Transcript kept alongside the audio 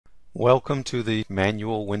Welcome to the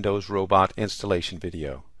manual Windows Robot installation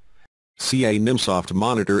video. CA NIMSoft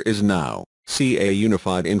Monitor is now CA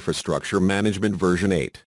Unified Infrastructure Management version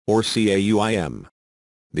 8, or CAUIM.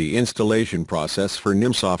 The installation process for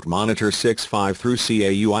NIMSoft Monitor 6.5 through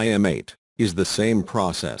CAUIM 8 is the same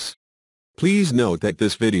process. Please note that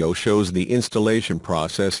this video shows the installation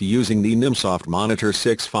process using the NIMSoft Monitor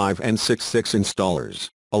 6.5 and 6.6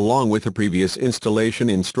 installers, along with the previous installation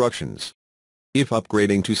instructions. If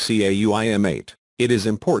upgrading to CAUIM 8, it is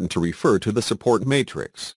important to refer to the support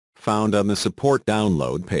matrix, found on the support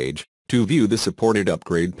download page, to view the supported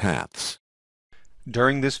upgrade paths.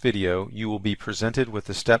 During this video, you will be presented with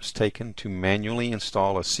the steps taken to manually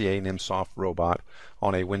install a CA NIMSoft robot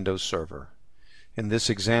on a Windows server. In this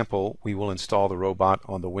example, we will install the robot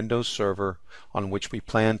on the Windows server on which we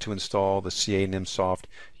plan to install the CA NIMSoft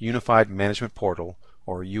Unified Management Portal,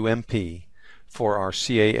 or UMP, for our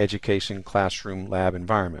CA Education Classroom Lab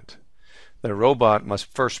environment. The robot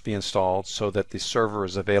must first be installed so that the server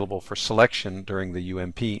is available for selection during the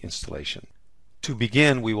UMP installation. To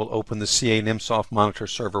begin, we will open the CA NIMSoft Monitor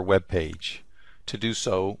Server web page. To do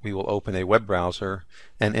so, we will open a web browser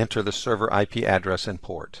and enter the server IP address and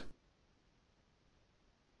port.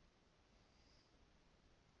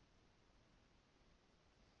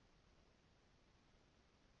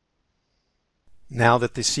 Now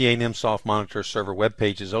that the CA NIMSoft Monitor Server web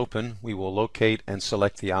page is open, we will locate and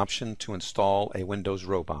select the option to install a Windows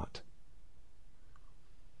robot.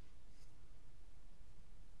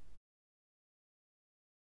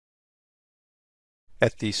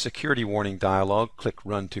 At the Security Warning dialog, click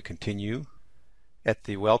Run to continue. At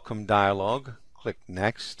the Welcome dialog, click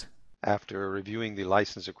Next. After reviewing the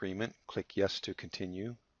license agreement, click Yes to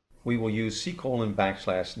continue. We will use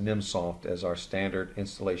C:\NIMSoft as our standard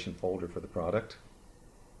installation folder for the product.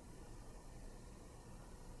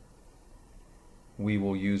 We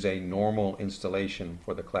will use a normal installation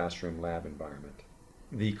for the classroom lab environment.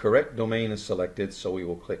 The correct domain is selected, so we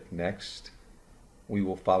will click Next. We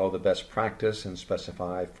will follow the best practice and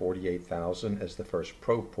specify 48,000 as the first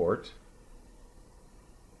probe port.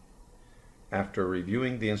 After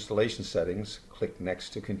reviewing the installation settings, click Next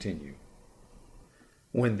to continue.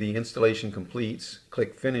 When the installation completes,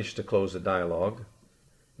 click Finish to close the dialog,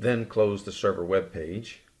 then close the server web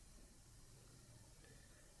page.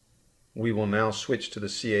 We will now switch to the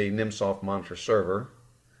CA NIMSoft Monitor server,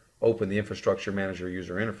 open the Infrastructure Manager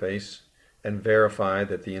user interface, and verify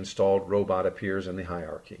that the installed robot appears in the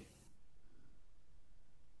hierarchy.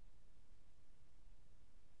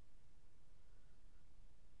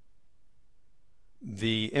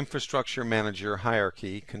 The Infrastructure Manager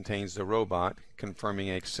hierarchy contains the robot, confirming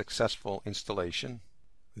a successful installation.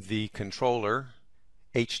 The controller,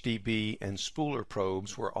 HDB, and spooler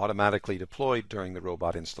probes were automatically deployed during the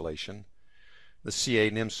robot installation. The CA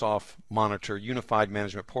NIMSoft Monitor Unified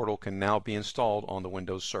Management Portal can now be installed on the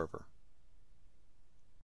Windows server.